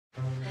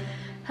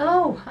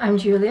Hello, I'm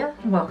Julia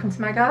and welcome to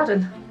my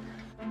garden.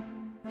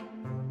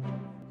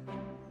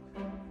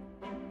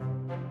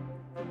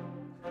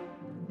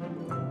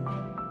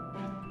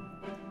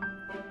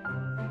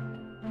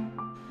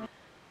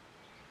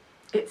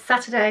 It's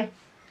Saturday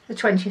the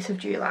 20th of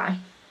July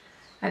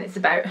and it's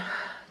about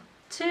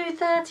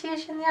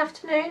 2:30ish in the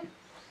afternoon.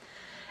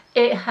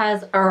 It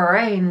has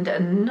rained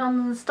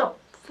non-stop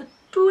for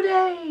 2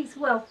 days.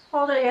 Well,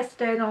 all day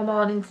yesterday and all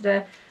morning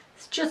today.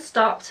 It's just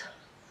stopped.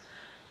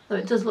 Though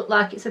it does look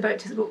like it's about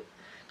to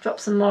drop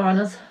some more on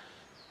us.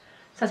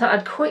 So I thought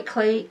I'd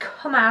quickly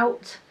come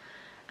out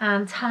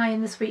and tie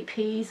in the sweet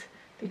peas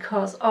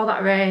because all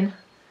that rain,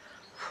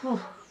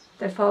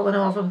 they've fallen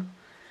over.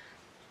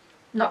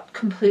 Not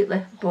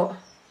completely, but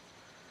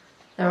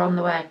they're on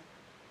the way.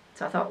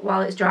 So I thought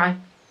while it's dry,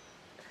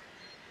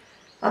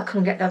 I'll come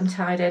and get them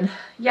tied in.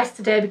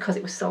 Yesterday, because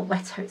it was so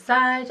wet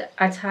outside,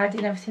 I tied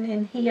in everything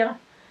in here.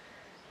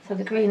 So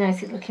the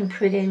greenhouse is looking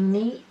pretty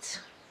neat.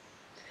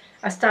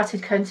 I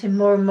started counting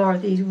more and more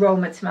of these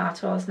Roma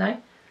tomatoes now.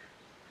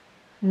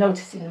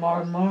 Noticing more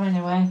and more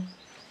anyway.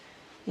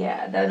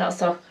 Yeah, they're not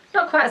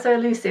quite so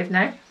elusive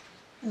now.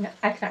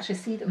 I can actually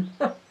see them.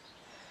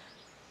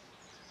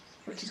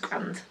 Which is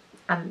grand.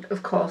 And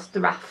of course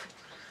the raff.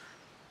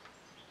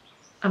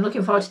 I'm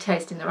looking forward to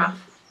tasting the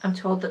raff. I'm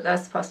told that they're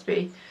supposed to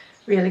be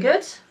really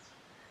good,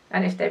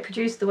 and if they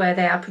produce the way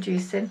they are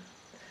producing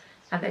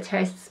and they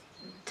taste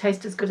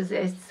as good as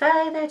they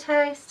say they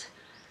taste,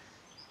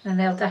 then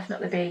they'll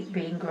definitely be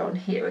being grown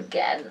here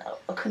again. Oh,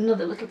 look,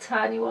 another little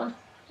tiny one.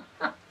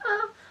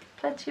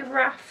 Plenty of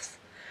raffs.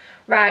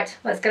 Right,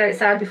 let's get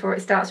outside before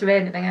it starts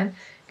raining again.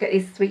 Get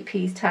these sweet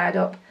peas tied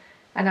up.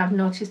 And I've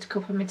noticed a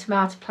couple of my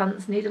tomato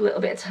plants need a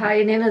little bit of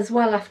tying in as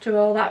well after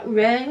all that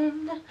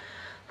rain.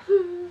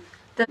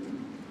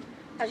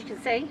 As you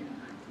can see,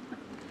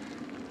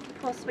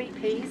 poor sweet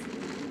peas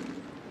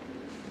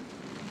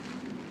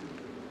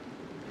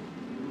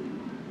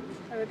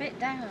are a bit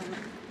down.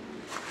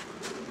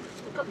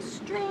 We've got the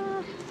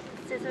string,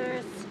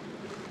 scissors.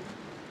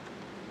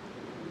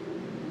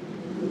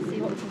 Let's see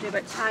what we can do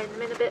about tying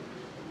them in a bit.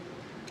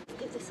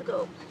 Let's give this a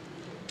go.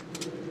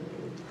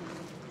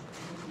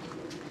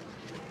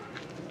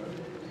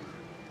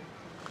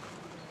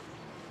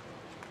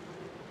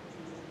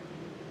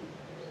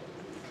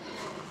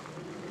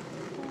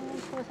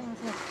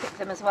 Things need to kick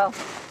them as well.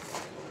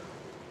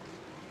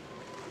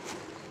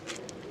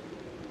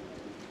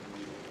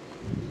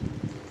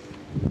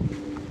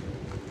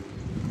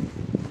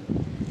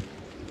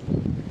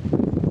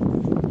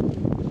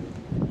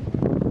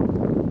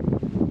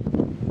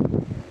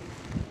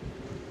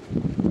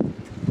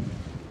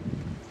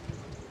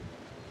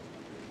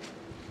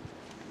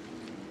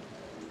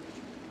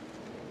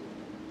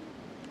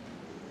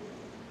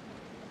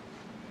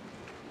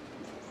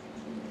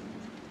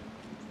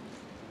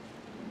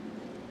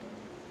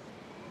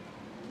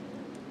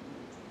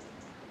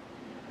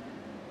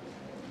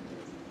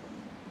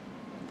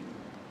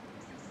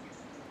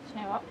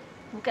 You know what?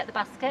 We'll get the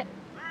basket.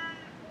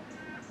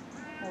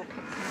 We'll pick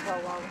some as well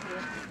while we're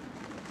here.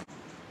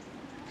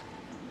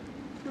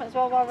 Might as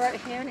well while we're out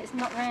here and it's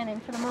not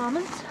raining for the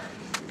moment.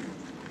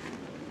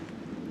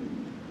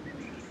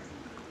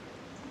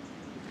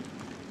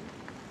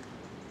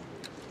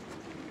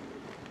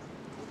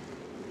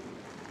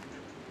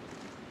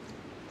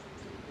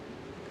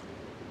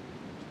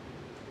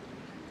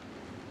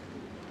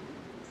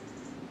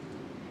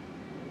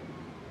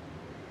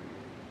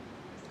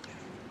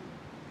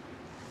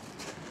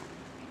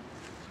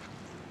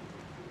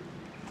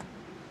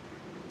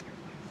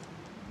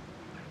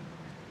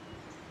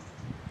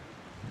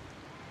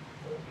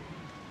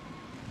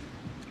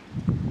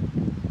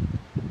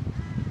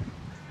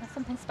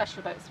 Something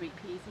special about sweet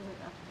peas, isn't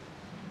there?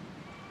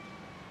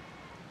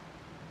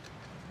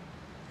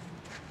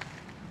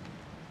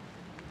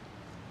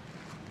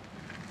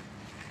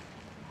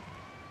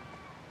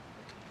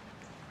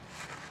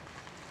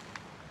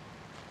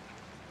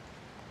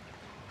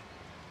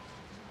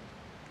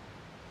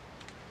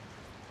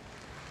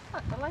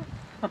 Luckily.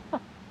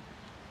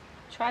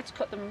 Try to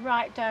cut them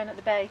right down at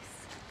the base.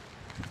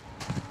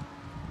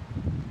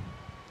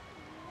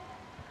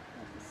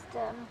 There's the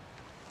stem,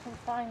 I can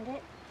find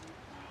it.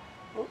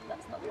 Oh,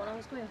 that's not the one I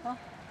was going for.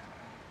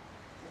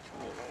 Which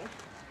one are you?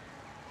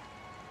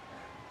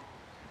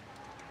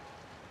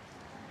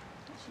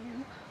 That's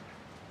you.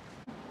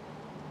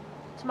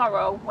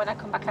 Tomorrow, when I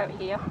come back out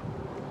here,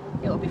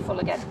 it'll be full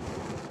again.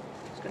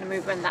 Just going to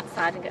move around that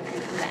side and get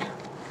through from there.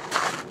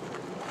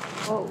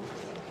 Oh.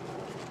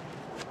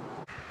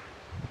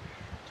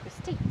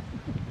 Twisty.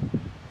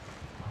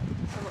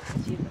 So look,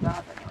 let's use the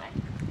bars anyway.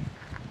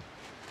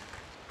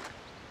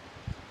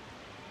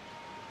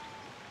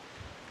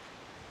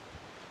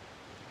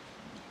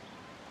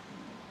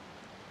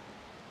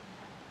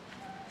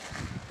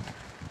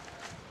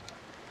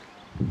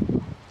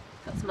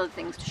 Some other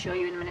things to show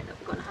you in a minute that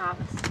we're going to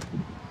harvest.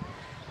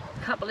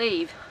 I can't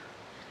believe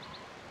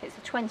it's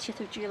the 20th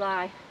of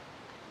July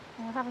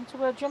and we're having to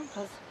wear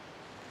jumpers.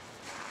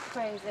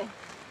 Crazy.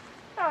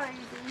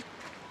 Crazy.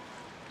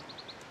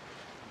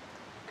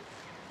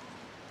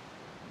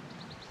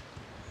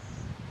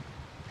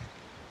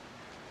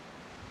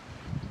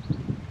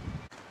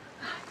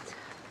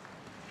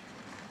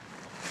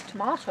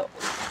 tomatoes.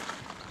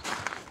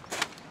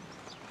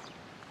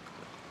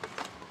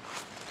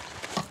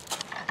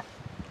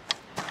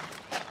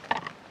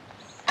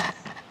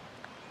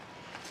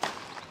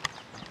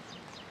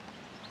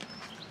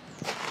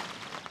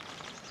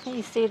 Can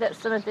you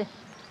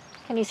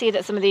see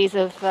that some of these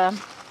have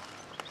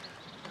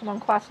come on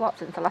quite a lot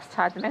since I last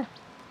tied them in?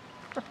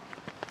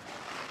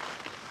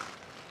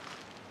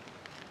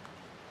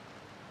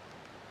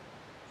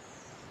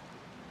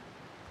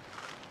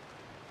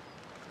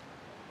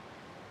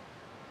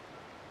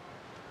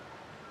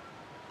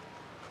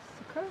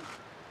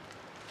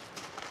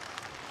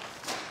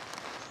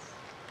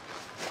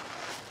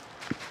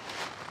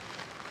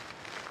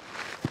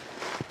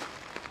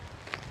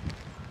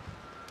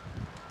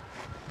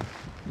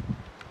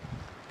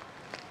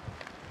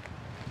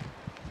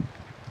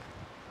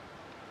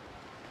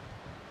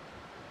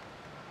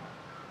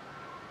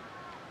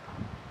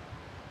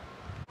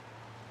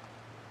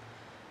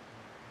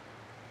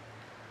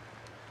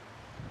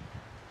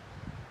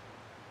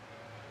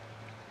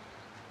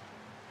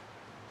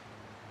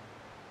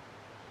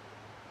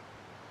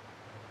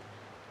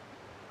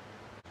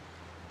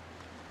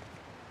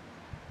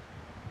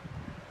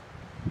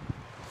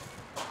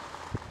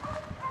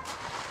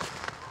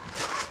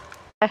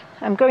 Okay.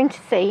 I'm going to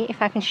see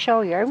if I can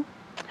show you.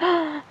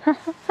 Oh,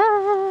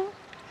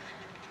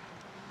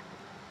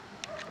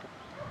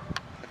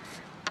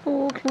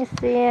 can you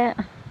see it?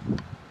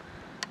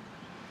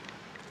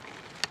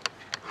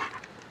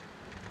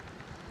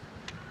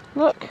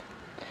 Look,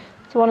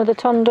 so one of the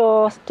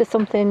tondors to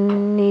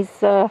something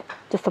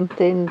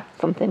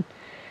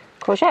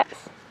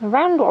courgettes, a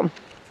round one. So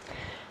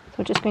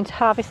we're just going to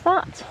harvest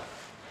that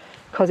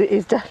because it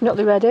is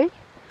definitely ready.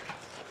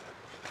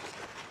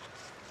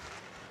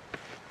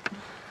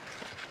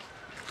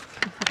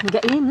 If I can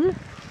get in.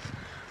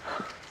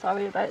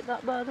 Sorry about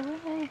that, by the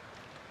way.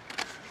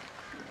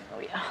 Oh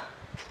yeah.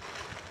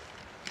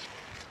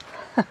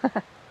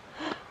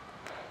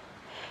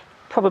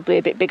 Probably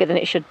a bit bigger than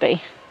it should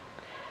be.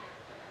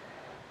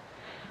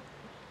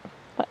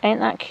 But ain't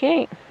that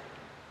cute?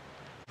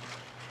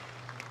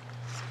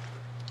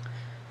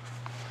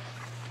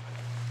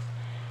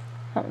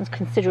 That one's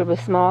considerably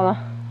smaller.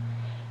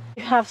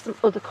 We have some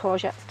other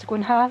courgettes to go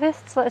and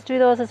harvest, so let's do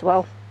those as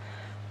well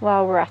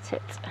while we're at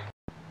it.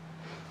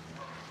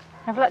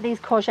 I've let these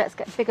courgettes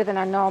get bigger than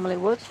I normally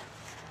would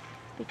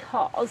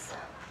because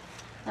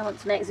I want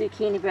to make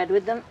zucchini bread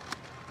with them.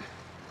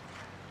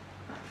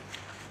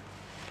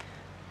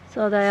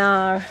 So they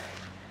are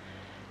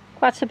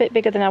quite a bit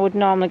bigger than I would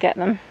normally get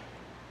them.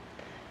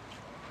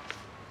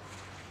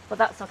 But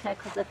that's okay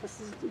because they're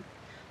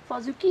for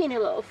zucchini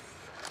loaf.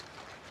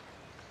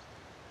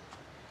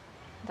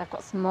 And I've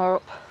got some more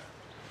up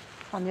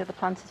on the other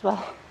plant as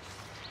well.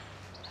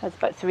 There's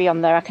about 3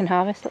 on there I can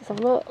harvest. Let's have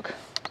a look.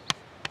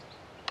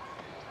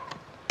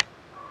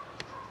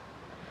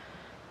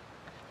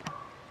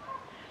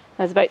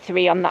 There's about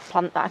 3 on that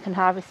plant that I can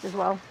harvest as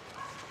well.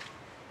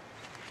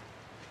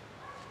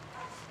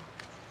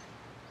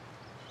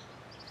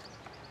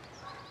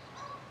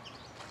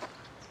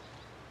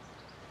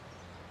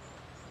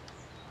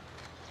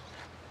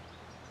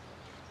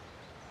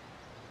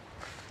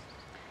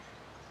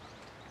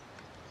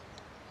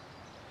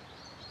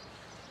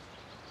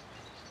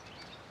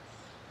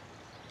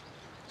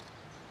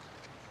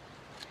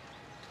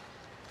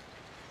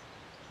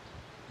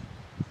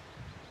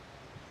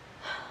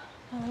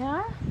 There we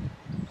are.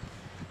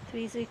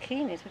 3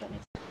 zucchinis. We don't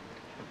need to...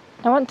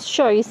 I want to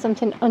show you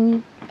something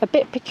a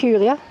bit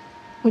peculiar,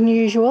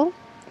 unusual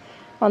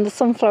on the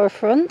sunflower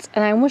front,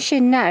 and I'm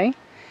wishing now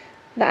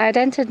that I'd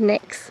entered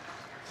Nick's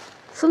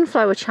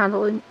sunflower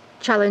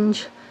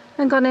challenge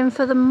and gone in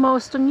for the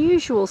most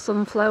unusual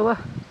sunflower,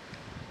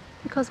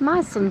 because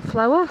my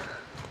sunflower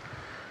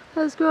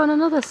has grown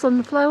another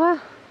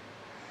sunflower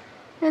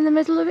in the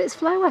middle of its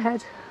flower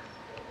head.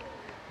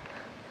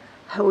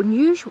 How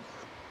unusual.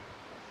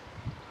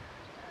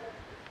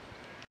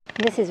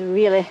 This is a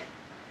really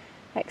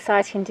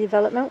exciting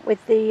development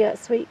with the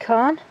sweet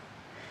corn.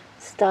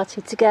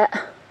 Started to get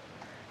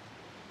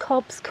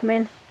cobs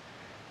coming.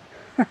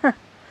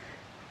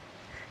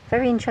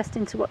 Very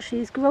interesting to watch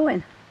these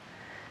growing.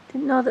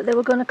 Didn't know that they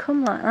were going to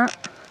come like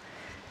that.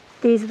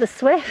 These are the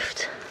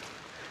swift.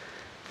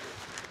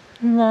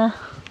 And they're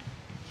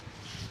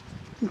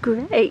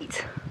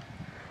great.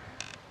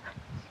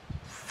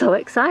 So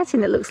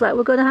exciting. It looks like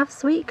we're going to have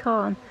sweet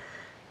corn.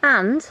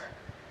 And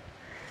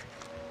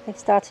they've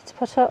started to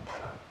put up,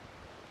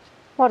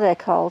 what are they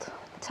called?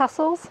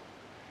 Tassels?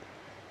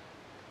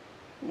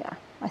 Yeah,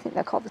 I think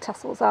they're called the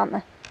tassels, aren't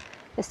they?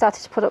 They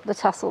started to put up the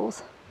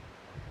tassels.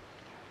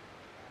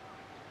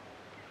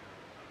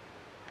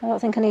 I don't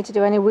think I need to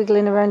do any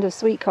wiggling around of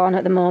sweet corn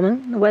at the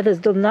moment. The weather's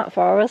done that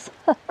for us.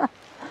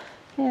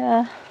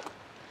 Yeah.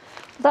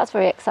 That's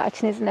very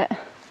exciting, isn't it?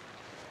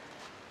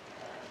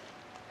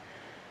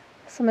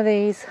 Some of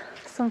these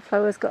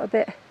sunflowers got a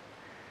bit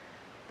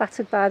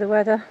battered by the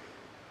weather.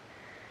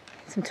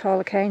 Some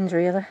taller canes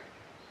really.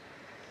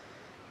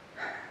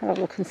 I'll have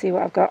a look and see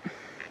what I've got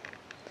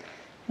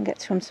and get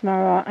to them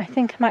tomorrow. I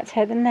think I might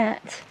take the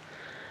net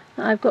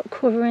I've got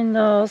covering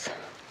those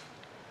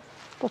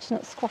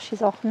butternut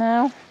squashes off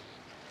now.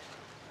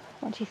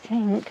 What do you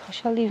think? Or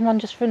shall I leave them on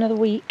just for another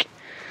week?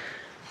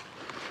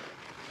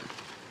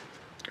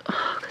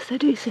 Because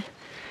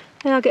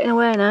they are getting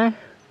away now.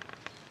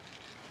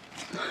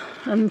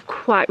 I'm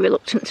quite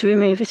reluctant to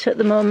remove it at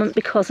the moment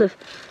because of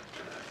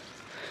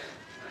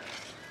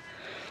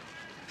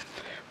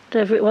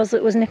whatever it was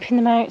that was nipping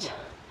them out.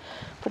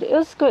 But it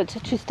was good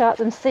to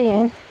starting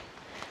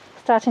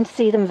to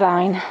see them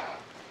vine.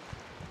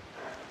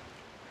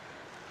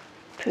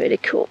 Pretty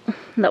cool.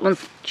 And that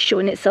one's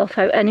showing itself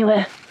out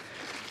anyway.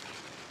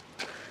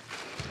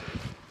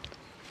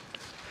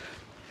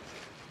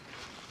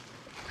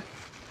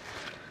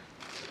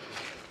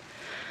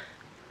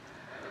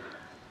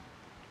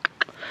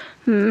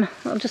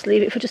 I'll just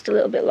leave it for just a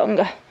little bit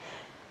longer.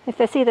 If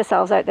they see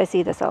themselves out, they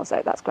see themselves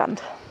out. That's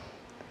grand.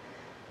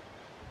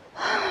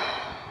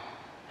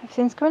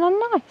 Everything's going on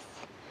nice.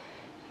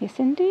 Yes,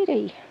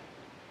 indeedy.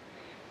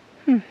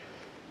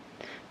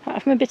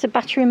 Apart from a bit of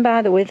battering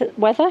by the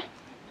weather,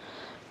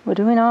 we're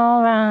doing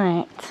all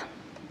right.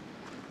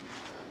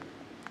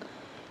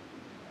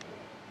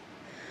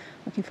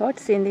 Looking forward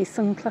to seeing these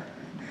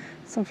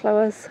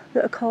sunflowers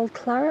that are called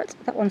claret.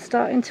 That one's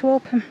starting to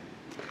open.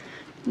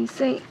 You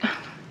see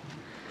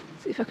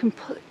if I can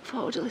pull it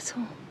forward a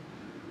little.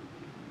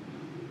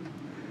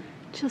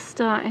 Just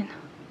starting.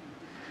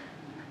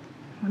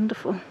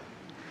 Wonderful.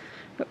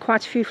 Got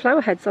quite a few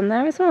flower heads on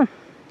there as well.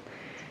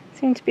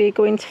 Seem to be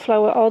going to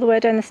flower all the way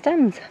down the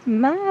stems.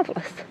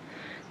 Marvellous.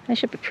 They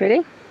should be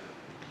pretty.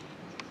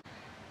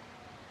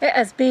 It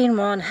has been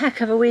one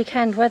heck of a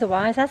weekend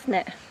weather-wise, hasn't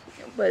it?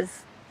 It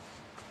was...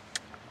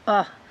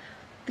 Oh,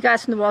 the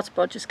guys from the water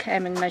board just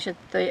came and measured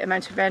the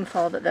amount of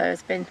rainfall that there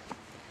has been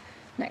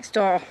next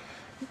door,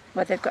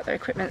 where they've got their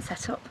equipment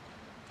set up,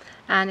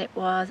 and it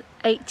was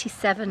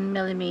 87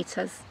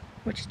 millimetres,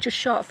 which is just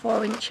short of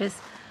 4 inches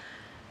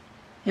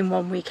in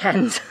one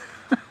weekend.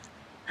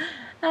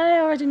 I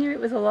already knew it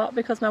was a lot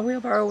because my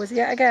wheelbarrow was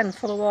yet again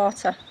full of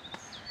water.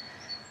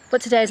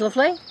 But today's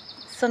lovely,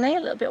 sunny, a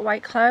little bit of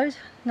white cloud,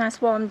 nice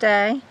warm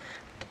day,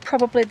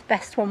 probably the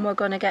best one we're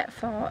going to get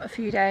for a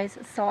few days.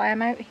 So I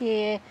am out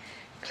here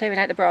clearing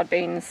out the broad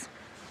beans.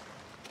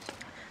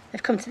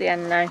 They've come to the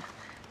end now.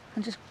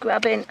 I'm just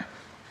grabbing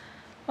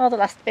all the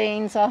last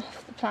beans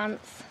off the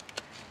plants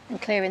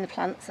and clearing the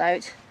plants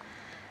out,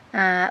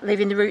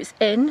 leaving the roots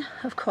in,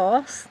 of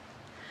course,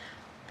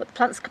 but the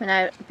plants are coming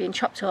out, being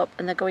chopped up,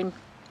 and they're going.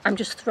 I'm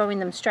just throwing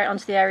them straight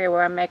onto the area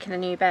where I'm making a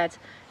new bed,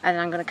 and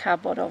then I'm going to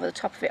cardboard over the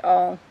top of it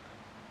all,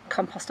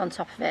 compost on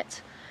top of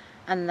it,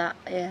 and that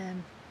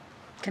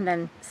can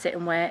then sit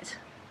and wait.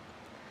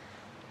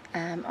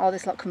 All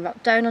this lot can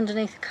rot down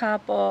underneath the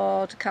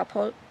cardboard.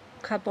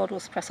 Cardboard will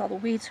suppress all the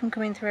weeds from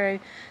coming through,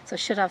 so I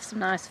should have some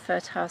nice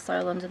fertile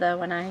soil under there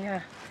when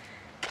I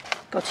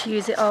go to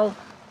use it all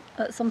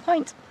at some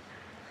point.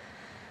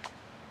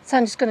 So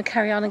I'm just going to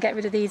carry on and get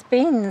rid of these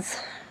beans,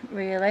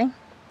 really.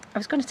 I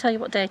was going to tell you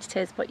what date it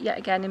is, but yet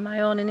again, in my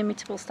own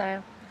inimitable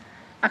style,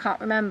 I can't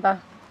remember.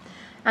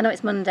 I know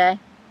it's Monday,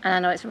 and I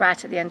know it's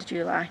right at the end of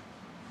July.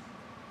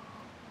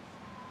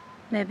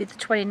 Maybe the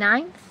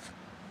 29th?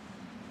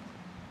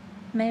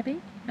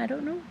 Maybe? I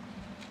don't know.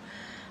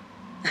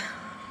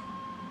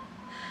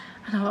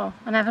 I know,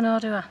 I never know,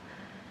 do I?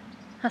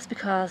 That's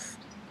because,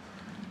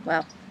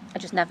 well, I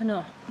just never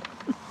know.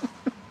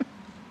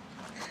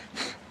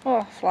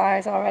 Oh,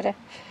 flies already.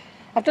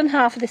 I've done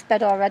half of this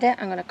bed already.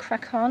 I'm going to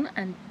crack on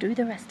and do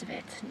the rest of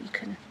it. You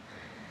can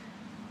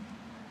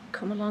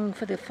come along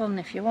for the fun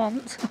if you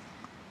want.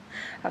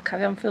 I'll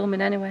carry on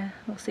filming anyway.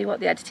 We'll see what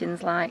the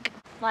editing's like.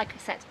 Like I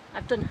said,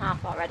 I've done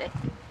half already.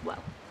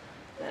 Well,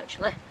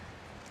 virtually.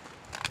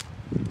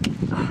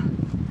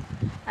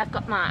 I've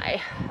got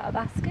my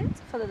basket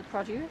full of the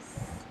produce,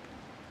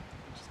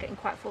 which is getting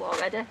quite full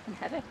already and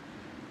heavy.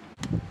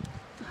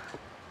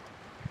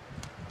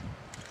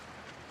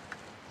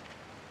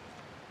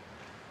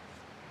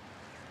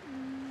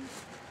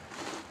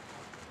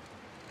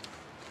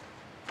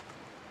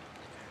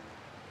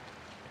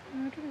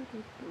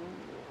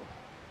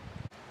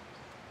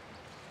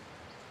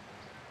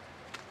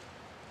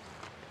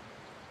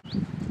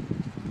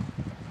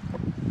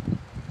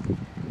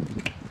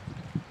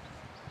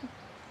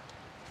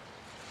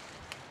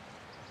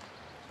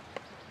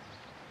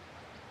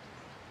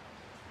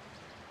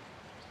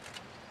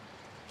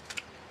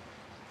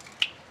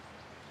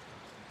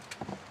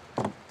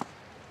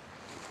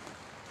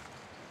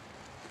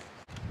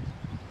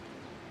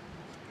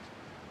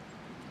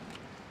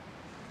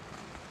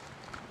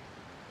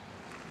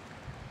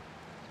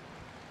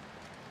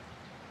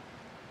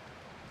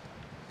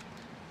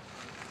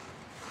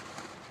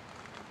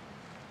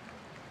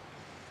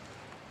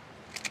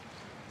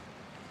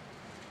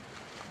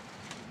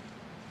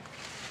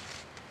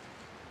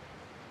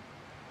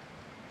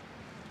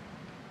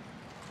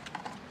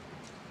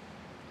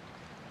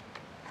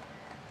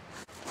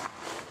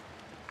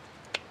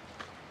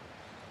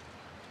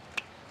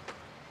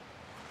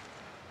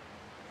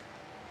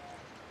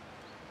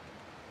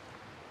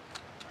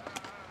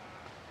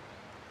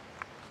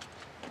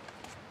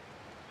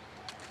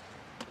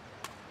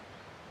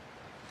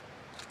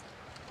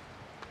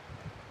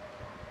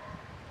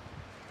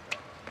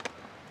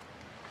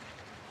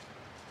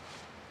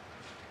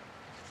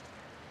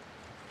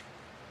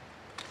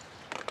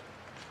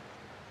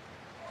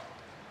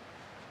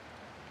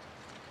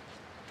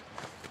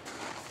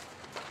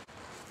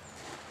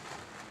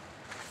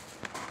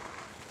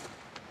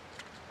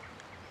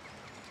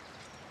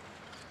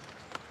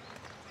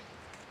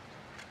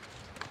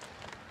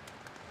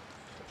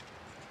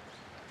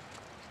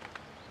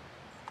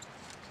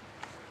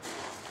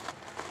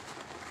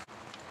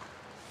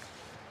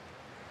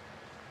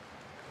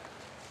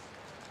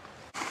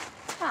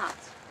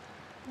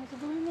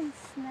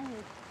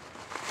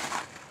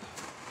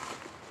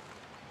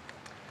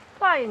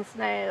 flying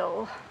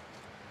snail.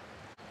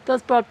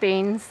 Those broad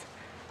beans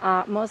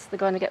are mostly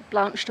going to get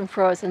blanched and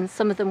frozen.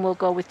 Some of them will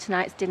go with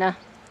tonight's dinner,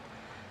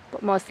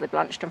 but mostly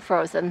blanched and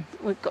frozen.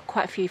 We've got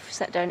quite a few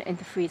set down in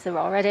the freezer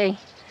already,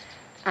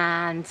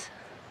 and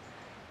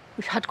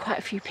we've had quite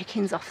a few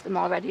pickings off them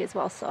already as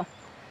well, so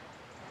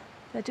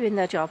they're doing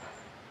their job.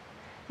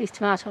 These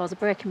tomatoes are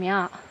breaking me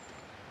heart.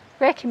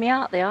 Breaking me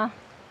heart, they are.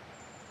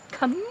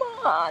 Come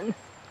on!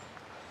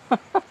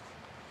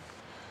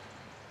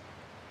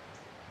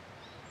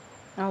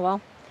 Oh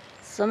well.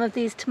 Some of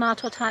these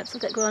tomato types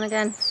will get going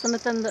again. Some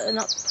of them that are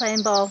not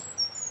playing ball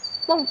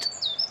won't.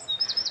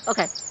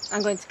 Okay,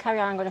 I'm going to carry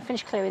on. I'm going to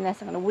finish clearing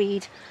this. I'm going to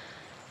weed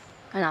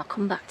and I'll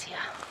come back to you.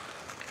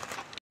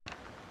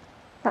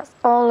 That's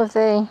all of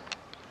the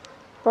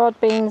broad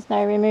beans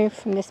now removed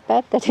from this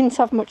bed. They didn't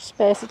have much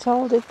space at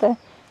all, did they?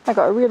 I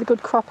got a really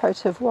good crop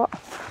out of what?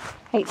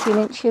 18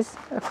 inches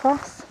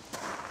across.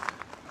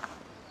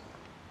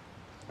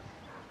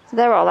 So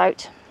they're all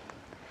out.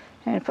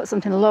 I'm going to put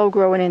something low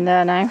growing in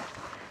there now,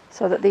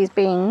 so that these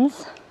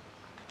beans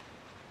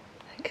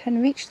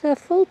can reach their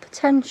full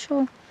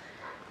potential.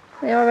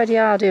 They already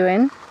are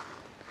doing.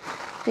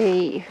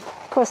 The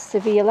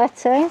Costa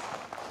Violette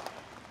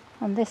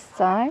on this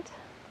side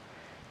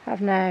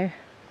have now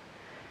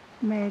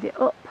made it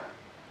up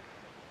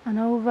and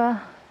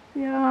over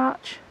the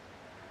arch,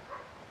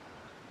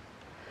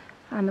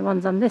 and the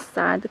ones on this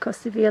side, the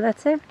Costa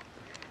Violette,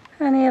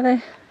 are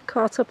nearly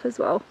caught up as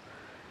well.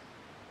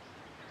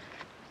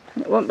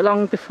 And it won't be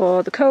long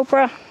before the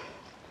Cobra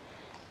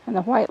and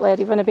the White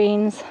Lady runner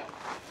beans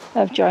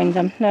have joined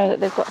them now that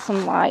they've got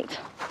some light.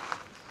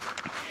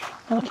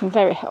 They're looking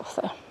very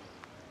healthy.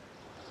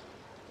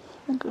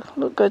 They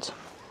look good.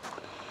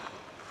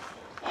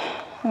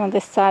 And on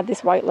this side,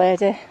 this White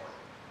Lady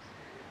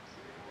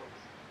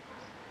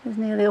is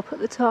nearly up at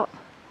the top.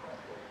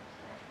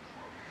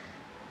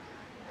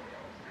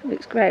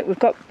 Looks great. We've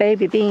got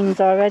baby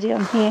beans already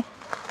on here.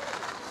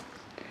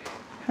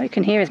 All you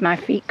can hear is my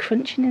feet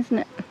crunching, isn't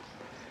it?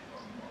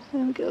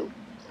 There we go.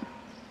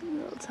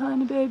 Little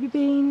tiny baby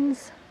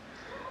beans.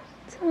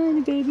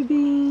 Tiny baby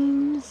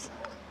beans.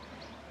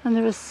 And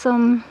there are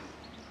some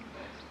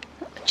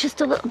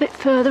just a little bit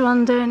further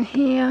on down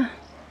here.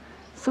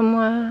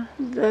 Somewhere.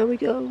 There we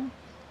go.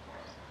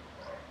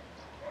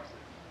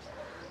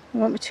 It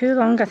won't be too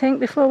long, I think,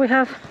 before we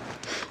have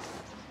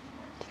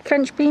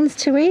French beans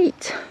to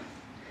eat.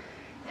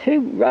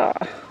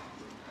 Hoorah!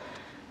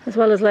 As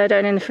well as lay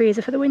down in the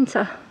freezer for the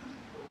winter.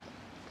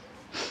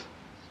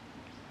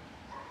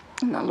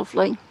 Isn't that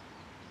lovely?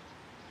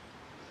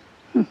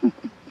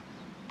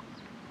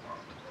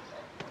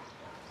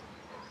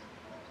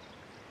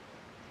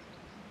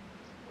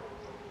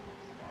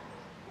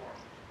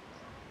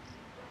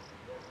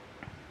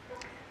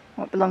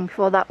 Won't be long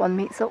before that one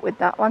meets up with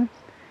that one.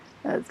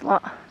 There's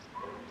what?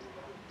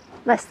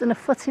 Less than a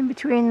foot in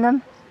between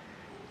them.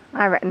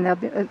 I reckon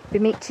they'll be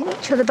meeting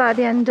each other by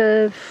the end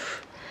of,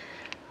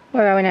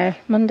 where are we now?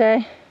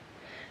 Monday?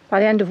 By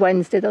the end of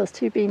Wednesday, those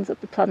two beans will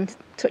be planted,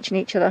 touching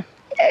each other.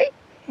 Yay!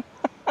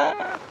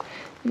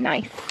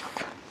 Nice.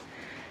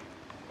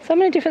 So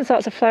many different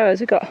sorts of flowers.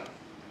 We've got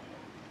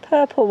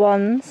purple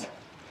ones.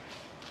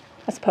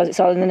 I suppose it's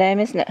all in the name,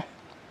 isn't it?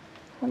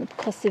 And the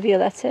Costa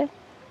Violette,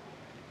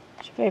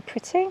 which are very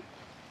pretty.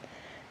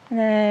 And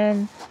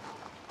then,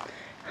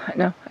 I don't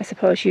know, I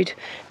suppose you'd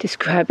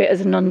describe it as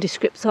a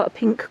nondescript sort of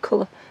pink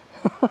colour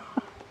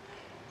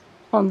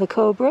on the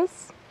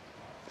Cobras.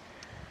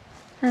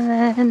 And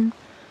then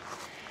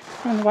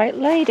on the White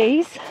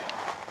Ladies,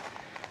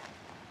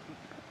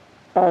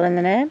 all in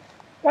the name,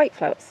 white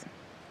flowers.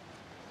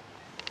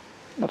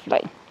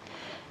 Lovely.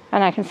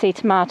 And I can see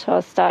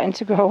tomatoes starting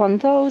to grow on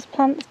those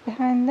plants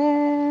behind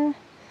there.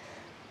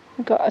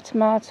 We've got a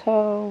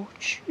tomato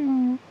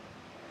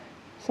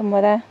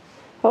somewhere there.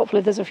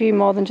 Hopefully there's a few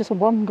more than just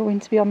one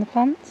going to be on the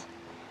plants.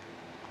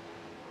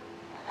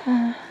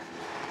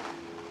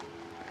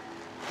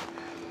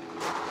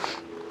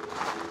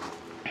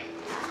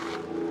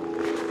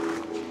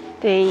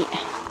 The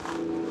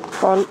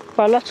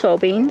Borlotto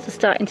beans are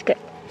starting to get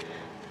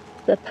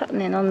the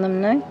patterning on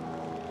them now.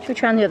 Should we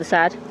try on the other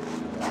side?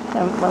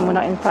 When we're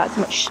not in quite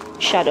so much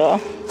shadow.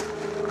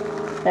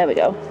 There we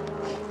go.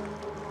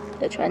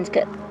 They're starting to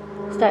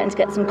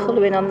get some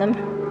colouring on them.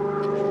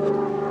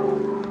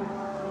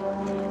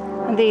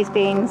 And these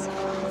beans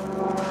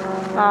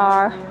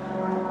are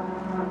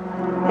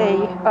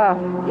the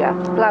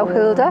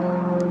Blauhilde,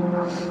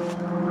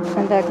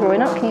 and they're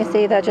growing up. Can you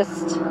see they're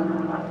just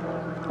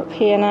up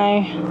here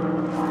now?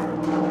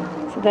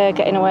 So they're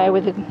getting away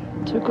with it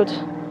to a good.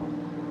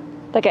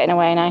 They're getting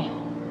away now.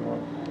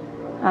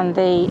 And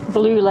the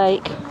Blue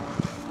Lake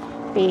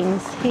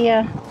beans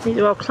here, these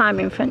are all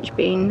climbing French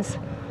beans,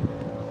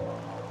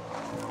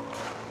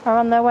 are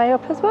on their way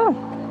up as well.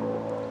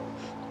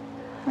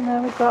 And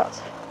there we've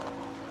got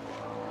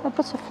a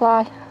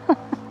butterfly.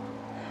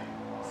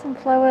 Some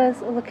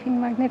flowers are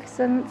looking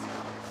magnificent.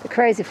 The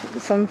crazy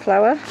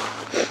sunflower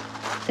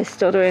is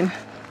stuttering.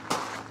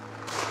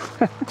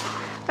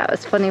 That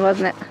was funny,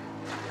 wasn't it?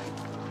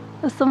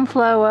 The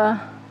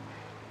sunflower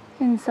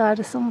inside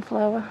a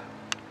sunflower.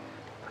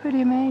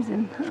 Pretty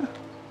amazing, huh?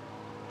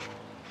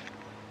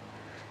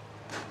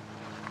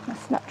 The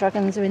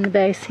snapdragons are in the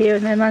base here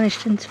and they're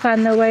managing to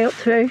find their way up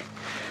through.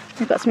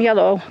 We've got some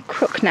yellow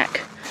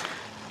crookneck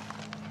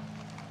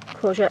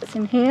courgettes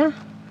in here,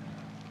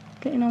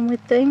 getting on with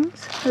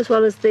things, as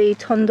well as the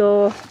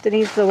Tondor,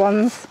 these are the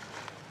ones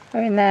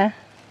are in there,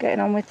 getting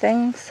on with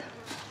things.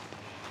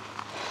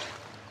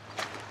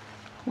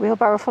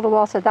 Wheelbarrow full of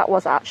water, that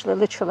was actually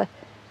literally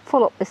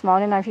full up this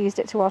morning. I've used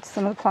it to water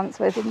some of the plants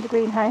with in the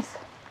greenhouse.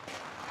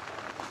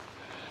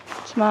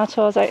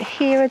 Tomatoes out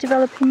here are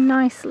developing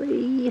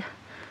nicely.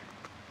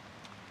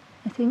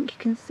 I think you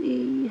can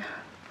see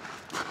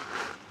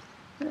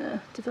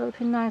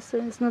developing nicely.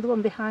 There's another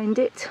one behind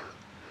it.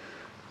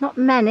 Not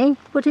many,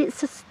 but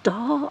it's a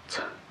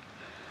start.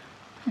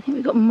 I think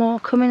we've got more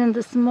coming, and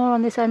there's some more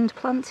on this end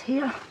plant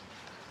here.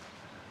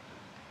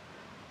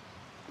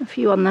 A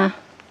few on there.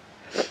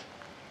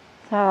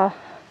 So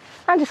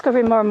I'm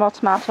discovering more and more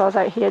tomatoes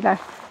out here now,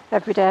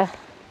 every day.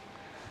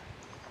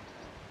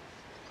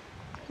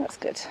 That's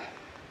good.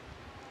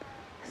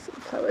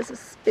 Sunflowers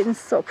have been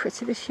so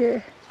pretty this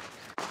year.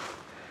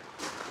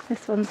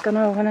 This one's gone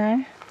over now.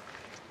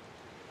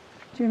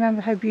 Do you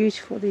remember how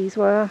beautiful these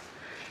were?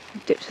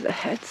 I've dipped to the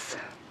heads.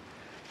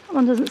 That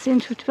one doesn't seem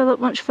to have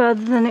developed much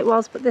further than it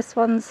was, but this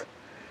one's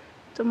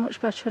done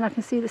much better, and I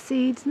can see the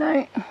seeds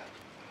now.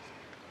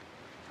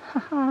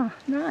 Haha,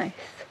 nice.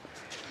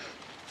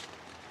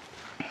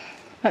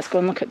 Let's go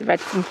and look at the red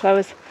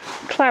sunflowers.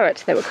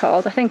 Claret they were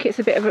called. I think it's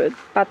a bit of a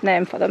bad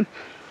name for them.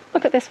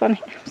 Look at this one.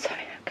 I'm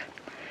sorry.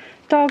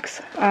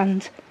 Dogs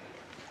and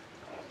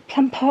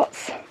plant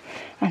pots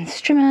and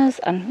strimmers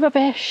and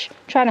rubbish. I'm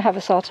trying to have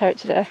a sort out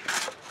today.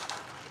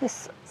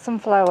 This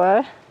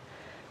sunflower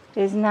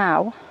is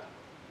now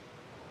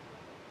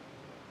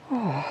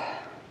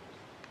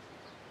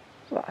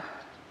what,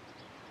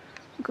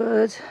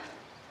 good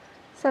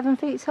 7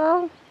 feet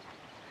tall.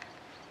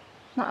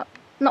 Not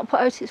put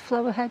out its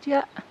flower head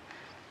yet.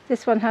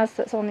 This one has,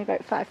 that's only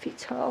about 5 feet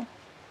tall.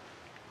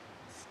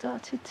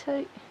 Started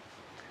to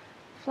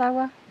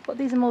flower, but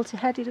these are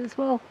multi-headed as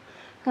well.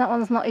 And that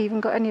one's not even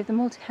got any of the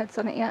multi-heads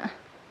on it yet.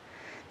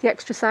 The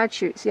extra side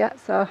shoots yet,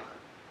 so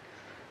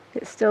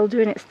it's still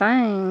doing its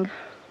thing.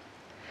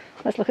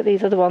 Let's look at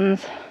these other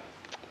ones.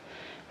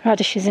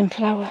 Radishes in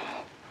flower.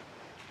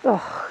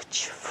 Oh, do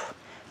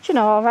you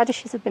know,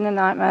 radishes have been a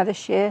nightmare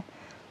this year.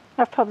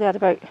 I've probably had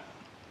about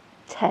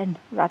 10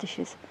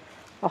 radishes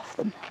off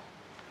them.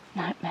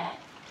 Nightmare.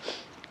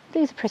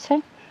 These are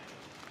pretty.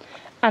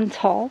 And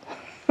tall.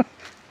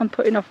 I'm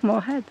putting off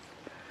more heads.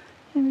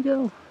 Here we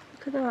go.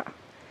 Look at that.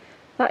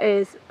 That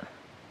is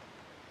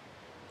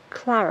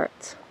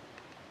claret.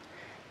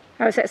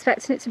 I was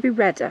expecting it to be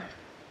redder.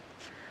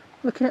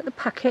 Looking at the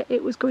packet,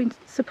 it was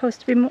supposed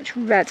to be much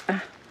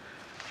redder,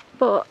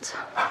 but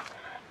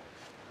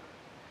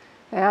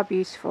they are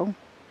beautiful,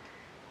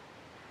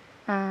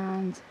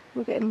 and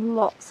we're getting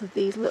lots of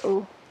these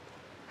little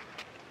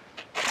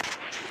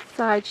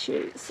side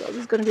shoots, so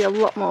there's going to be a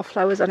lot more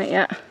flowers on it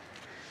yet.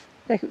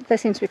 They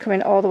seem to be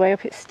coming all the way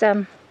up its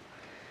stem.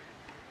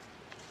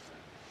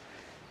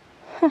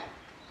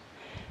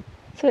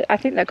 So I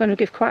think they're going to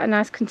give quite a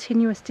nice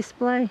continuous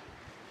display.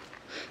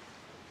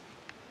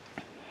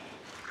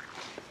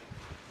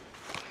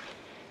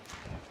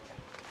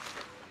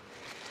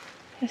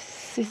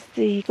 This is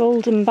the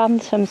golden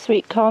bantam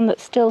sweet corn that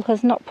still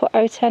has not put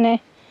out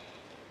any,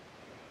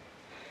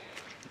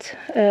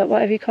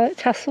 whatever you call it,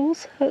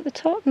 tassels at the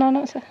top. No,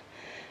 not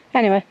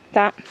anyway,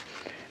 that.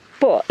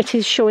 But it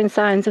is showing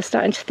signs of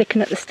starting to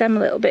thicken at the stem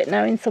a little bit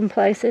now in some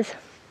places.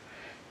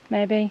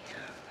 Maybe.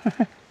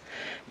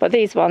 But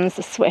these ones,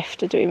 the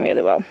Swift, are doing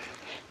really well,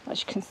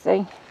 as you can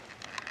see.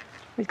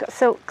 We've got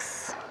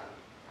silks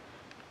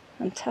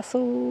and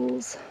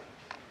tassels.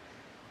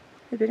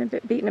 They've been a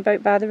bit beaten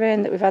about by the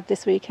rain that we've had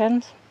this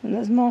weekend, and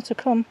there's more to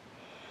come.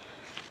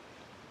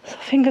 So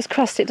fingers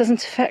crossed it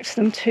doesn't affect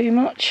them too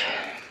much.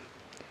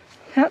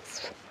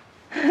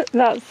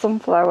 That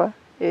sunflower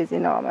is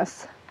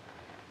enormous.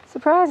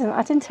 Surprising,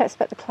 I didn't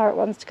expect the claret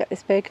ones to get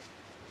this big.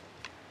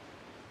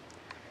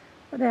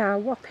 But they are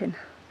whopping.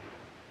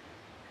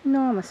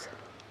 Enormous.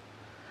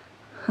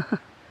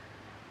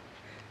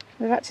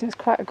 They're acting as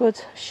quite a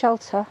good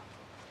shelter.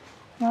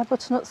 My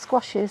butternut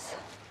squashes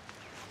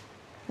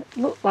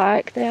look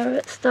like they are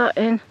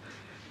starting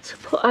to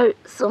put out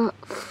some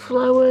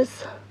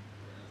flowers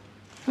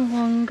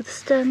along the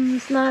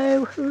stems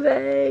now.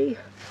 Hooray!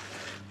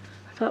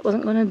 I thought I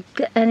wasn't going to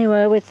get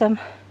anywhere with them.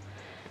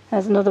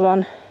 There's another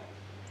one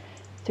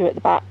through at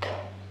the back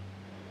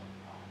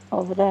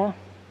over there.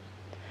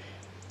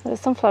 The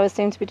sunflowers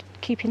seem to be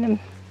keeping them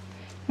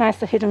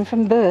nicely hidden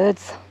from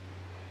birds,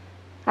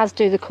 as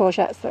do the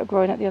courgettes that are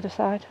growing at the other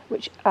side,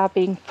 which are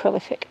being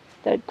prolific.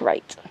 They're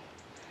great.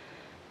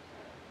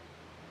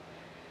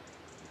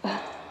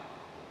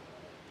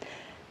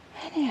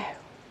 Anyhow,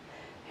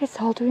 it's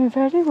all doing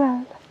very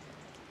well.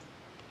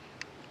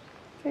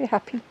 Very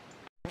happy.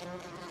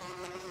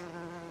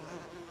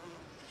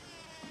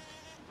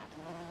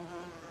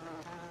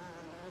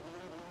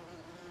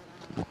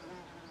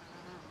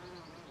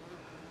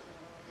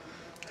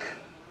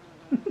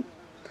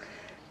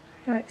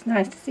 It's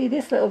nice to see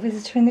this little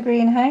visitor in the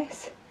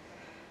greenhouse.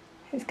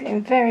 It's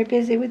getting very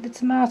busy with the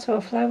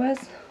tomato flowers.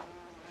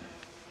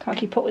 Can't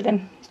keep up with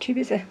him, he's too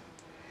busy.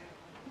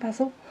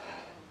 Basil.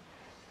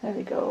 There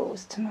he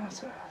goes,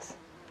 tomatoes.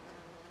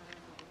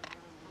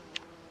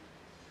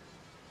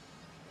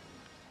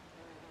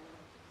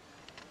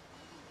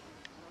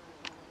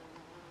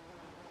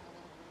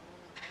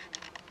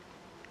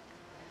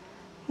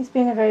 He's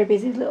been a very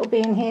busy little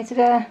bean here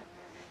today.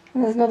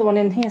 And there's another one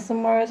in here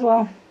somewhere as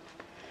well.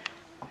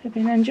 I've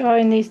been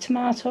enjoying these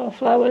tomato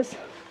flowers.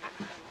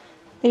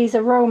 These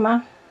are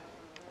Roma.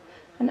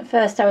 And at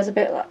first I was a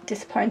bit like,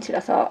 disappointed. I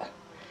thought,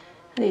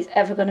 are these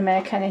ever going to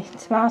make any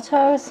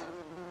tomatoes?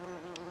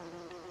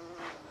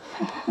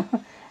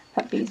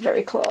 That bee's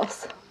very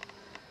close.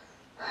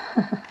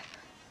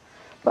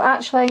 But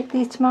actually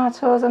these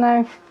tomatoes are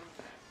now,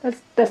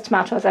 there's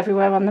tomatoes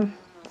everywhere on them.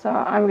 So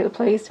I'm really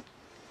pleased.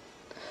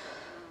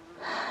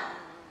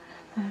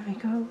 There he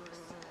goes.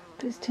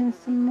 Visiting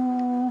some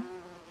more.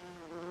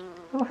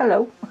 Oh,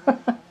 hello.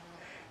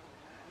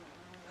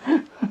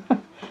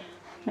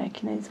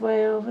 Making his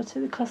way over to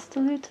the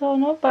Costoluto.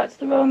 No, back to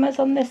the Romas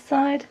on this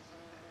side.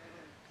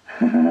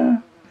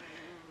 I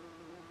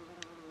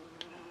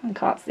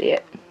can't see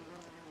it.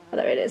 Oh,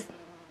 there it is.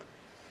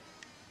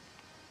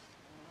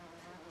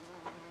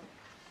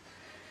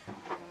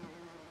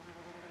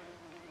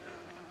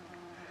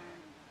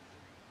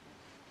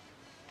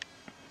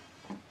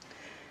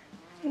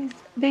 He's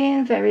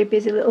being very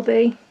busy little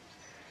bee.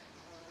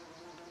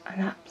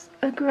 And that's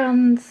a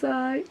grand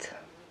sight.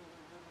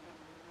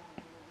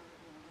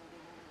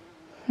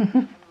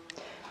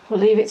 We'll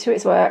leave it to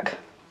its work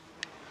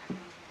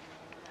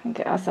and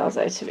get ourselves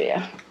out of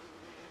here.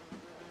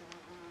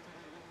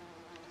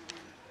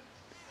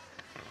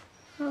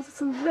 Those are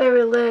some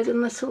very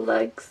laden little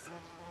legs.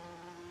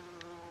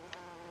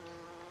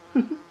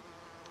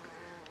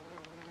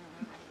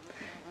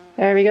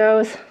 There he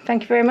goes.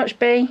 Thank you very much,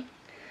 bee.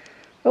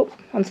 Oh,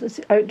 onto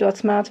the outdoor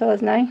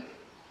tomatoes now.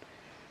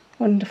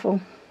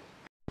 Wonderful.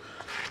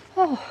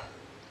 Oh,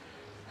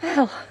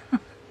 well,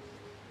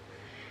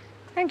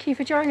 thank you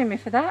for joining me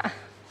for that.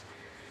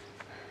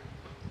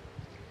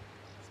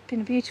 It's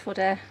been a beautiful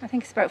day. I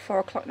think it's about 4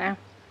 o'clock now.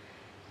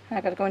 And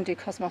I've got to go and do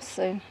Cosmos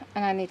soon.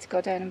 And I need to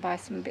go down and buy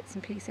some bits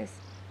and pieces.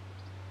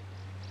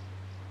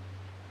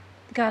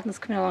 The garden's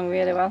coming along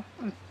really well.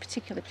 I'm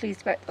particularly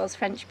pleased about those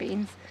French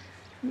beans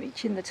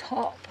reaching the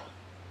top.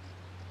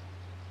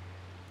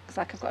 Looks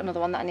like I've got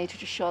another one that I need to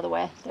just show the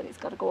way that it's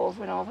got to go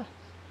over and over.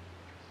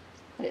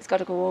 That it's got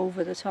to go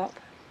over the top.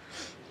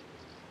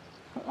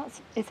 Well,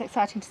 it's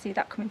exciting to see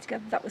that coming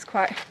together. That was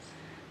quite...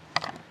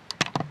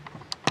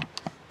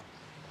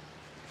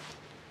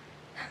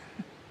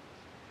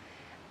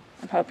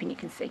 I'm hoping you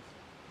can see.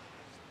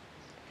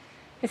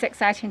 It's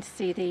exciting to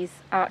see these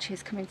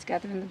arches coming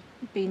together and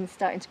the beans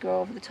starting to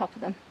grow over the top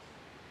of them.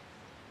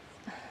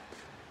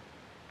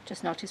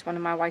 Just noticed one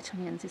of my white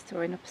onions is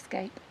throwing up a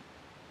scape.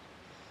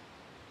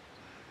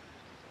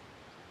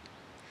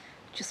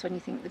 Just when you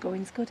think the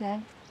going's good, eh?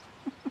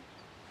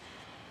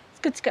 It's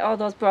good to get all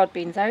those broad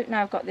beans out.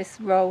 Now I've got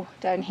this row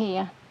down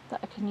here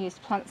that I can use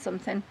to plant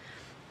something,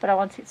 but I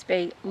want it to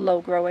be low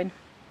growing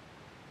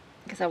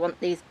because I want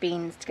these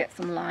beans to get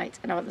some light,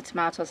 and I want the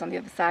tomatoes on the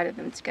other side of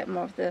them to get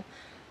more of the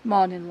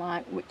morning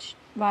light, which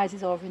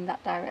rises over in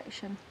that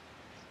direction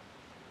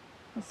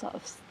and sort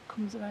of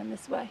comes around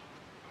this way.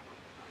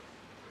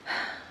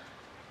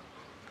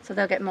 So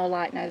they'll get more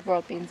light now the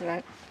broad beans are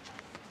out.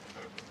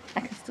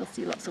 I can still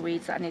see lots of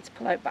weeds that I need to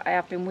pull out, but I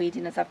have been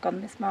weeding as I've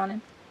gone this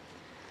morning.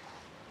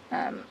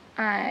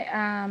 I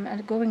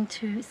am going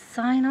to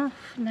sign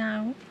off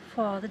now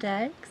for the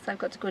day because I've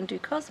got to go and do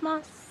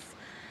Cosmos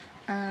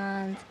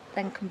and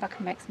then come back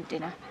and make some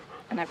dinner,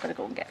 and I've got to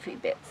go and get a few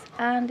bits,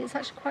 and it's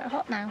actually quite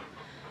hot now,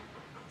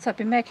 so I've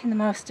been making the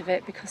most of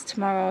it because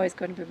tomorrow is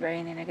going to be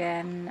raining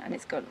again, and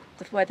the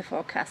weather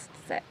forecast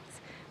says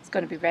it's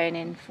going to be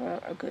raining for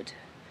a good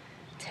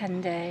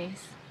 10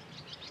 days.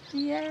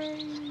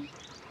 Yay!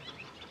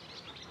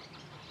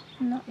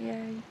 Not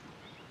yay.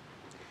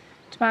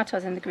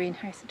 Tomatoes in the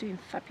greenhouse are doing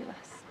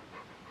fabulous.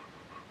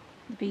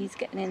 The bees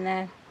getting in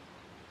there,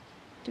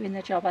 doing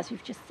their job as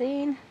you've just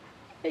seen.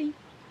 Hey.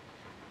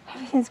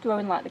 Everything's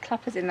growing like the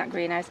clappers in that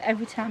greenhouse.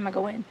 Every time I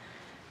go in,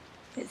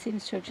 it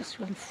seems to have just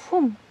run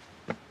boom.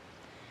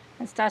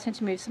 And starting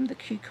to move some of the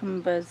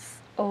cucumbers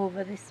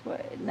over this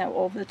way, now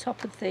over the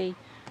top of the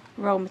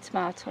Roma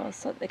tomatoes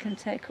so that they can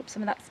take up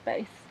some of that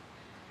space.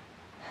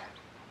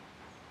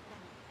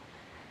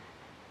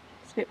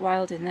 It's a bit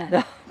wild in there though,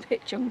 a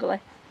bit jungly,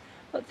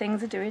 but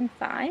things are doing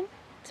fine.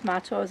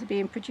 Tomatoes are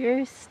being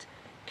produced,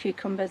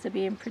 cucumbers are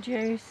being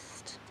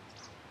produced,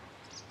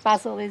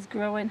 basil is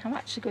growing. I'm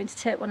actually going to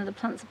take one of the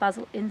plants of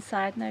basil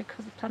inside now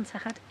because the plant I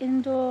had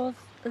indoors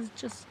is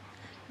just,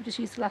 I've just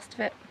used the last of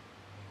it.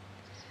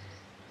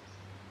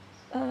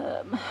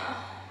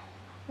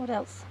 What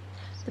else?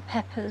 The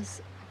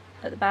peppers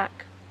at the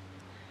back.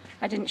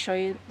 I didn't show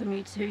you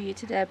them to you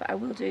today, but I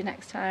will do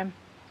next time.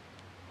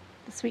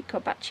 The sweet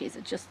corn batches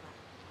are just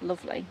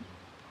lovely.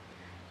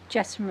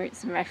 Jess from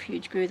Roots and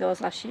Refuge grew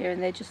those last year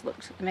and they just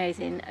looked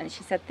amazing, and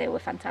she said they were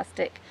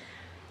fantastic.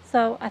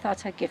 So I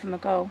thought I'd give them a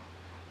go.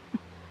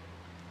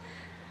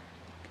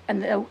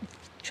 And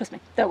trust me,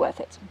 they're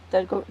worth it.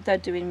 They're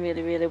doing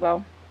really, really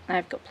well.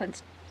 I've got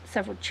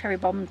several cherry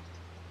bomb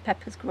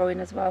peppers growing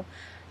as well.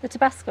 The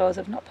Tabascos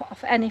have not put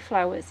off any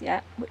flowers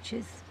yet, which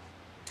is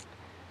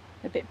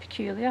a bit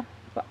peculiar,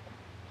 but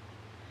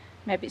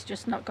maybe it's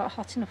just not got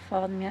hot enough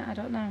for them yet, I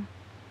don't know.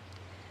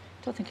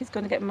 Don't think it's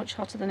going to get much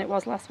hotter than it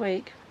was last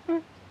week.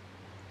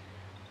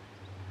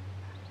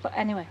 But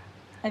anyway,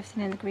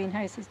 everything in the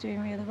greenhouse is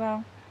doing really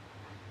well.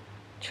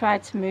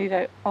 Tried to move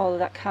out all of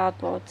that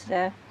cardboard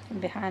today from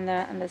behind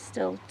there, and there's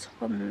still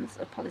tons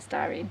of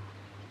polystyrene.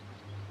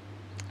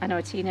 I know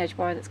a teenage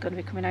boy that's going to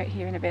be coming out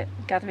here in a bit,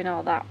 gathering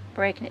all that,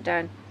 breaking it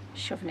down,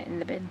 shoving it in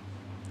the bin.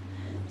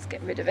 Let's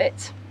get rid of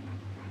it.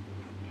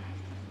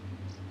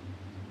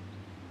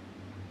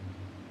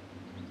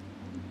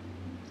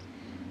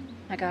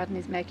 My garden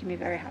is making me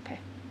very happy.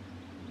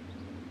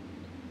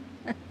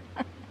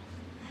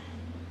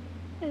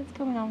 It's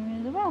coming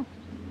on really well.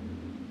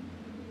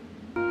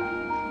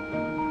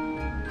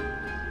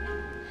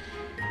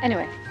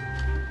 Anyway,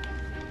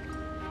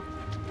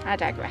 I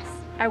digress.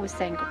 I was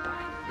saying goodbye.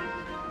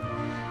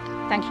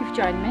 Thank you for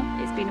joining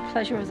me. It's been a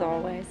pleasure as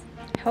always.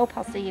 I hope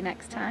I'll see you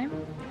next time.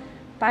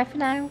 Bye for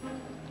now.